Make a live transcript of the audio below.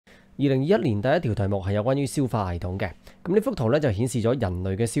2021年第一條題目係有關於消化系統嘅。咁呢幅圖咧就顯示咗人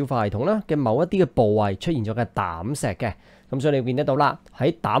類嘅消化系統啦嘅某一啲嘅部位出現咗嘅膽石嘅。咁所以你見得到啦，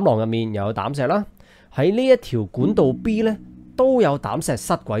喺膽囊入面又有膽石啦，喺呢一條管道 B 咧都有膽石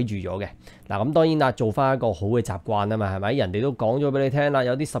塞鬼住咗嘅。嗱，咁當然啦，做翻一個好嘅習慣啊嘛，係咪？人哋都講咗俾你聽啦，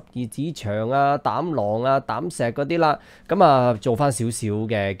有啲十二指腸啊、膽囊啊、膽石嗰啲啦，咁啊做翻少少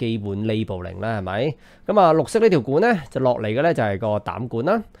嘅基本 labeling 啦，係咪？咁啊綠色呢條管咧就落嚟嘅咧就係個膽管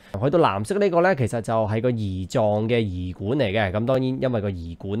啦，去到藍色呢個咧其實就係個胰臟嘅胰管嚟嘅。咁當然因為個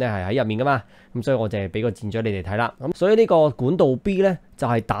胰管咧係喺入面噶嘛，咁所以我就係俾個箭嘴你哋睇啦。咁所以呢個管道 B 咧就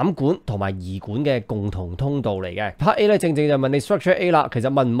係膽管同埋胰管嘅共同通道嚟嘅。Part A 咧正正就問你 structure A 啦，其實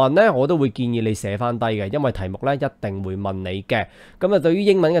問唔問咧我都會建議你寫翻低嘅，因為題目咧一定會問你嘅。咁啊對於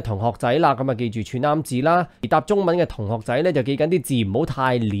英文嘅同學仔啦，咁啊記住串啱字啦，而答中文嘅同學仔咧就記緊啲字唔好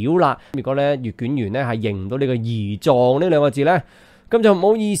太潦啦。如果咧閱卷員咧係認唔到你個胰臟呢兩個字咧，咁就唔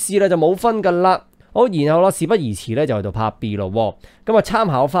好意思啦，就冇分噶啦。好，然後啦，事不宜遲咧，就去到 Part B 咯。咁啊，參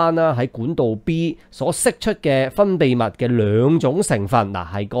考翻啦喺管道 B 所釋出嘅分泌物嘅兩種成分，嗱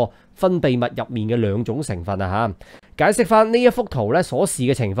係個分泌物入面嘅兩種成分啊嚇。解釋翻呢一幅圖咧所示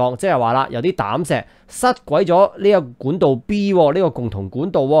嘅情況，即係話啦，有啲膽石塞鬼咗呢個管道 B 呢個共同管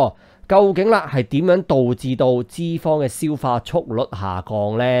道，究竟啦係點樣導致到脂肪嘅消化速率下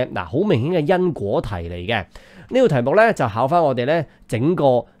降呢？嗱，好明顯嘅因果題嚟嘅。呢個題目咧就考翻我哋咧整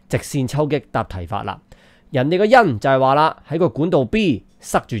個直線抽擊答題法啦。人哋個因就係話啦，喺個管道 B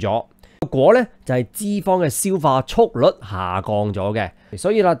塞住咗，個果咧就係脂肪嘅消化速率下降咗嘅。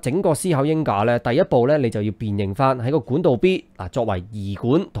所以啦，整個思考鷹架咧，第一步咧你就要辨認翻喺個管道 B 嗱，作為胰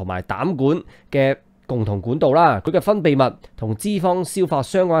管同埋膽管嘅共同管道啦，佢嘅分泌物同脂肪消化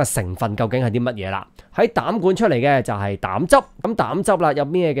相關嘅成分究竟係啲乜嘢啦？喺膽管出嚟嘅就係膽汁，咁膽汁啦有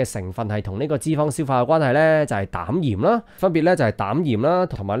咩嘅成分係同呢個脂肪消化有關係呢？就係膽鹽啦，分別咧就係膽鹽啦，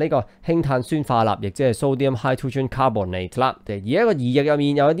同埋呢個氫碳酸化鈉，亦即係 sodium hydrogen carbonate 啦。而一個胰液入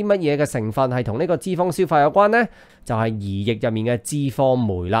面又有啲乜嘢嘅成分係同呢個脂肪消化有關呢？就係胰液入面嘅脂肪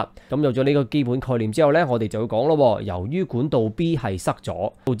酶啦。咁有咗呢個基本概念之後呢，我哋就會講咯，由於管道 B 係塞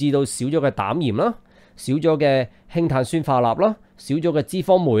咗，導致到少咗嘅膽鹽啦，少咗嘅氫碳酸化鈉啦，少咗嘅脂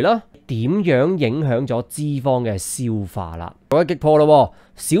肪酶啦，點樣影響咗脂肪嘅消化啦？我一擊破咯，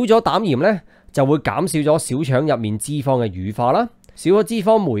少咗膽鹽咧，就會減少咗小腸入面脂肪嘅乳化啦，少咗脂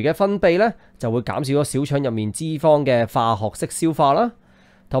肪酶嘅分泌咧，就會減少咗小腸入面脂肪嘅化學式消化啦，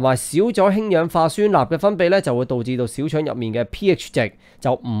同埋少咗氫氧化酸鈉嘅分泌咧，就會導致到小腸入面嘅 pH 值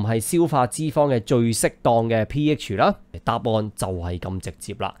就唔係消化脂肪嘅最適當嘅 pH 啦。答案就係咁直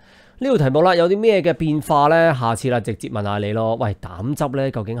接啦。呢條題目啦，有啲咩嘅變化呢？下次啦，直接問下你咯。喂，膽汁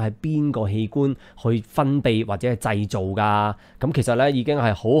咧究竟係邊個器官去分泌或者係製造㗎？咁其實咧已經係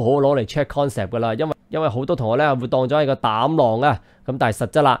好好攞嚟 check concept 㗎啦。因為好多同學咧會當咗係個膽囊啊，咁但係實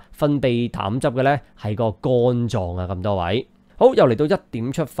質啦，分泌膽汁嘅咧係個肝臟啊。咁多位，好，又嚟到一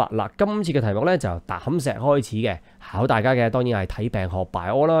點出發啦。今次嘅題目咧就由膽石開始嘅，考大家嘅當然係睇病學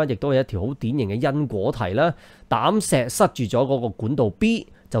bio 啦，亦都係一條好典型嘅因果題啦。膽石塞住咗嗰個管道 B，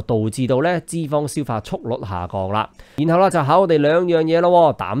就導致到咧脂肪消化速率下降啦。然後啦就考我哋兩樣嘢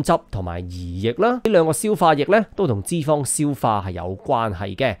咯，膽汁同埋胰液啦。呢兩個消化液咧都同脂肪消化係有關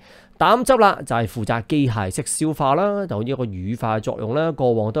係嘅。膽汁啦就係負責機械式消化啦，就呢個乳化嘅作用啦。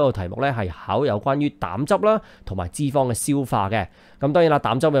過往都有題目咧係考有關於膽汁啦同埋脂肪嘅消化嘅。咁當然啦，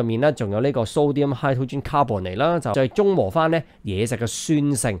膽汁入面咧仲有呢個 sodium hydrogen carbonate 啦，就係中和翻咧嘢食嘅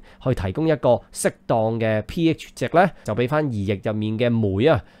酸性，去提供一個適當嘅 pH 值咧，就俾翻胰液入面嘅酶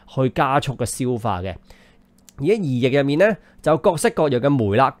啊去加速嘅消化嘅。而喺胰液入面咧，就各式各樣嘅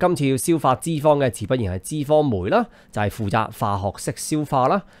酶啦。今次要消化脂肪嘅，自不然係脂肪酶啦，就係負責化學式消化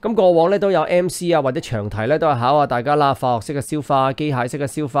啦。咁過往咧都有 MC 啊或者長題咧都係考下大家啦，化學式嘅消化、機械式嘅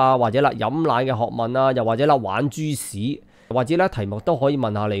消化，或者啦飲奶嘅學問啊，又或者啦玩豬屎。或者咧題目都可以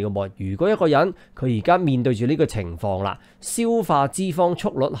問下你嘅喎。如果一個人佢而家面對住呢個情況啦，消化脂肪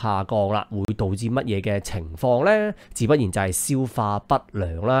速率下降啦，會導致乜嘢嘅情況呢？自不然就係消化不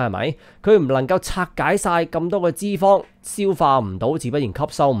良啦，係咪？佢唔能夠拆解晒咁多嘅脂肪，消化唔到，自不然吸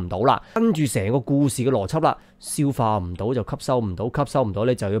收唔到啦。跟住成個故事嘅邏輯啦，消化唔到就吸收唔到，吸收唔到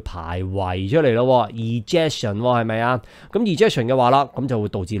你就要排胃出嚟咯，ejection 係咪啊？咁 ejection 嘅話啦，咁就會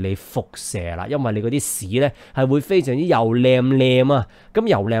導致你腹瀉啦，因為你嗰啲屎咧係會非常之油舐舐啊。咁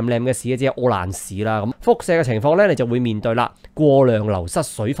油舐舐嘅屎即係屙爛屎啦。咁腹瀉嘅情況咧，你就會面對啦過量流失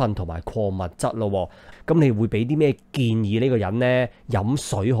水分同埋礦物質咯。咁你會俾啲咩建議呢個人呢？飲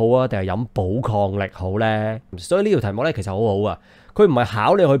水好啊，定係飲補抗力好呢？所以呢條題目咧其實好好啊，佢唔係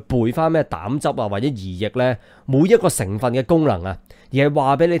考你去背翻咩膽汁啊或者胰液咧每一個成分嘅功能啊，而係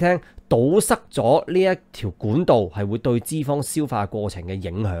話俾你聽，堵塞咗呢一條管道係會對脂肪消化過程嘅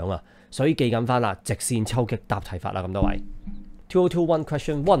影響啊。所以記緊翻啦，直線抽擊答題法啦，咁多位。2021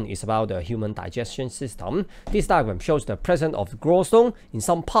 question 1 is about the human digestion system. This diagram shows the presence of gallstone in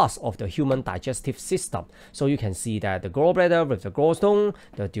some parts of the human digestive system. So you can see that the gallbladder with the gallstone,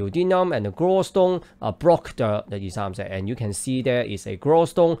 the duodenum and the gallstone block the 1、2、3、4, and you can see there is a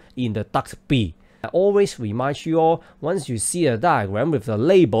gallstone in the duct B. I always remind you all, once you see a diagram with the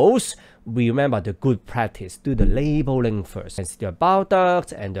labels, remember the good practice. Do the labeling first. And see the bile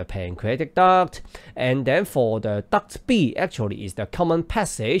duct and the pancreatic duct. And then for the duct B, actually is the common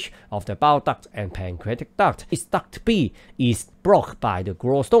passage of the bile duct and pancreatic duct. This duct B is blocked by the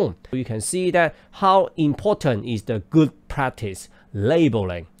gallstone. So you can see that how important is the good practice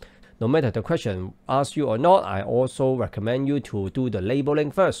labeling. No matter the question asks you or not, I also recommend you to do the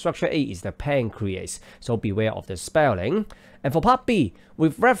labeling first. Structure A is the pancreas, so beware of the spelling. And for part B,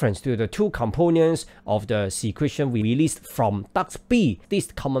 with reference to the two components of the secretion we released from duct B,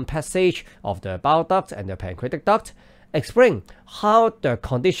 this common passage of the bile duct and the pancreatic duct, explain how the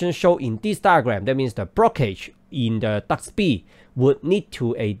conditions shown in this diagram, that means the blockage in the duct B, would lead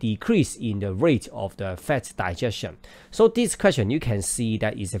to a decrease in the rate of the fat digestion. So this question, you can see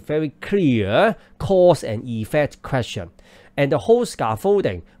that is a very clear cause and effect question. And the whole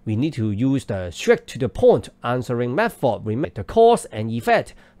scaffolding, we need to use the straight to the point answering method. We make the cause and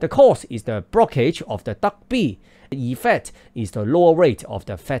effect. The cause is the blockage of the duct B. The effect is the lower rate of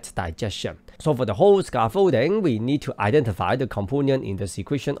the fat digestion. So for the whole scaffolding, we need to identify the component in the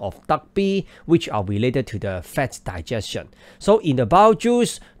secretion of duct B which are related to the fat digestion. So in the bile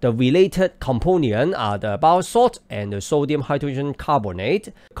juice, the related component are the bile salt and the sodium hydrogen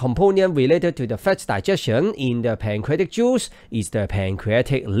carbonate. Component related to the fat digestion in the pancreatic juice is the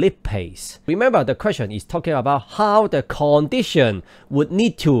pancreatic lipase. Remember, the question is talking about how the condition would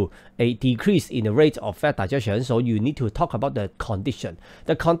lead to a decrease in the rate of fat digestion, so you need to talk about the condition.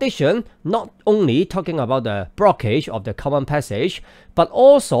 The condition not only talking about the blockage of the common passage, but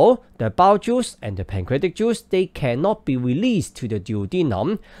also the bile juice and the pancreatic juice, they cannot be released to the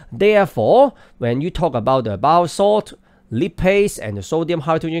duodenum. Therefore, when you talk about the bile salt, lipase and the sodium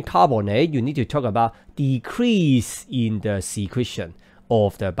hydrogen carbonate, you need to talk about decrease in the secretion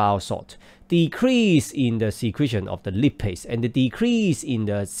of the bile salt, decrease in the secretion of the lipase, and the decrease in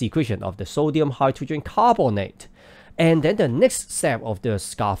the secretion of the sodium hydrogen carbonate. And then the next step of the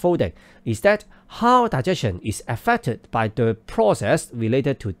scaffolding is that how digestion is affected by the process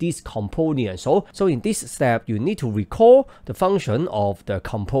related to this component. So in this step, you need to recall the function of the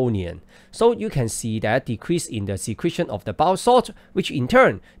component. So you can see that decrease in the secretion of the bile salt, which in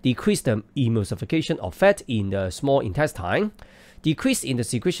turn decrease the emulsification of fat in the small intestine. Decrease in the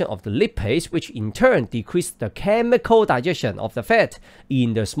secretion of the lipase, which in turn decrease the chemical digestion of the fat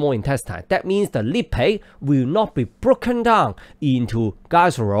in the small intestine. That means the lipase will not be broken down into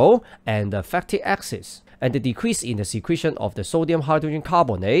glycerol and the fatty acids. And the decrease in the secretion of the sodium hydrogen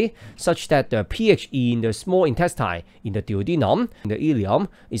carbonate, such that the pH in the small intestine, in the duodenum, in the ileum,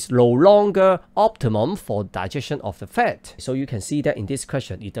 is no longer optimum for digestion of the fat. So you can see that in this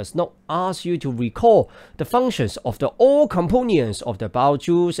question, it does not ask you to recall the functions of the all components of the bile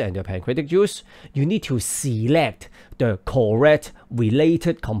juice and the pancreatic juice. You need to select the correct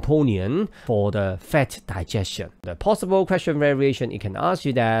related component for the fat digestion. The possible question variation, it can ask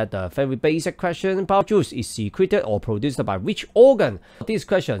you that the very basic question, bile juice is secreted or produced by which organ? This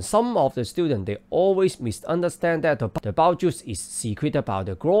question, some of the students, they always misunderstand that the bile juice is secreted by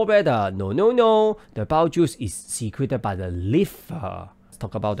the gallbladder. No. The bile juice is secreted by the liver.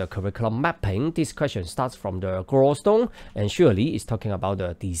 Talk about the curriculum mapping. This question starts from the gallstone, and surely it's talking about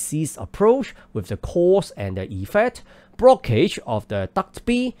the disease approach with the cause and the effect. Blockage of the duct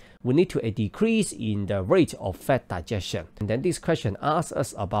B will lead to a decrease in the rate of fat digestion. And then this question asks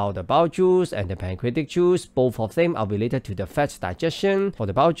us about the bile juice and the pancreatic juice. Both of them are related to the fat digestion. For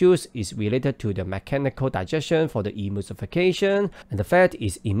the bile juice, is related to the mechanical digestion for the emulsification, and the fat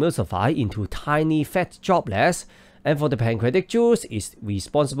is emulsified into tiny fat droplets. And for the pancreatic juice, is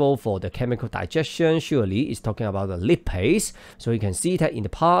responsible for the chemical digestion. Surely it's talking about the lipase. So you can see that in the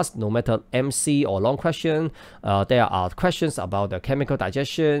past, no matter MC or long question, there are questions about the chemical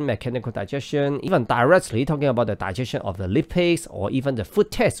digestion, mechanical digestion, even directly talking about the digestion of the lipase, or even the food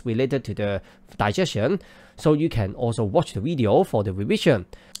test related to the digestion. So you can also watch the video for the revision.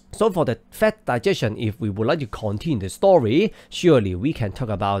 So for the fat digestion, if we would like to continue the story, surely we can talk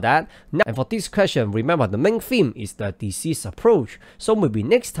about that. Now, and for this question, remember the main theme is the disease approach. So maybe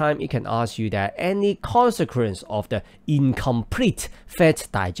next time it can ask you that any consequence of the incomplete fat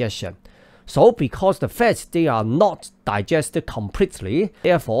digestion. So because the fats they are not digested completely,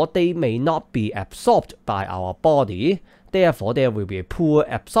 therefore they may not be absorbed by our body. Therefore, there will be a poor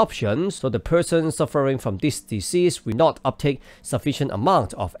absorption, so the person suffering from this disease will not uptake sufficient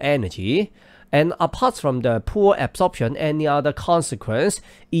amount of energy. And apart from the poor absorption, any other consequence,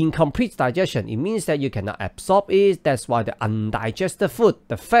 incomplete digestion, it means that you cannot absorb it. That's why the undigested food,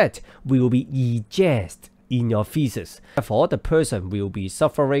 the fat, will be ejected in your feces. Therefore, the person will be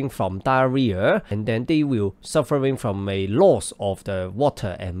suffering from diarrhea, and then they will suffering from a loss of the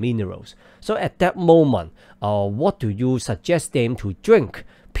water and minerals. So at that moment, what do you suggest them to drink?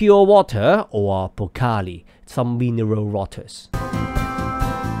 Pure water or Pocari, some mineral waters?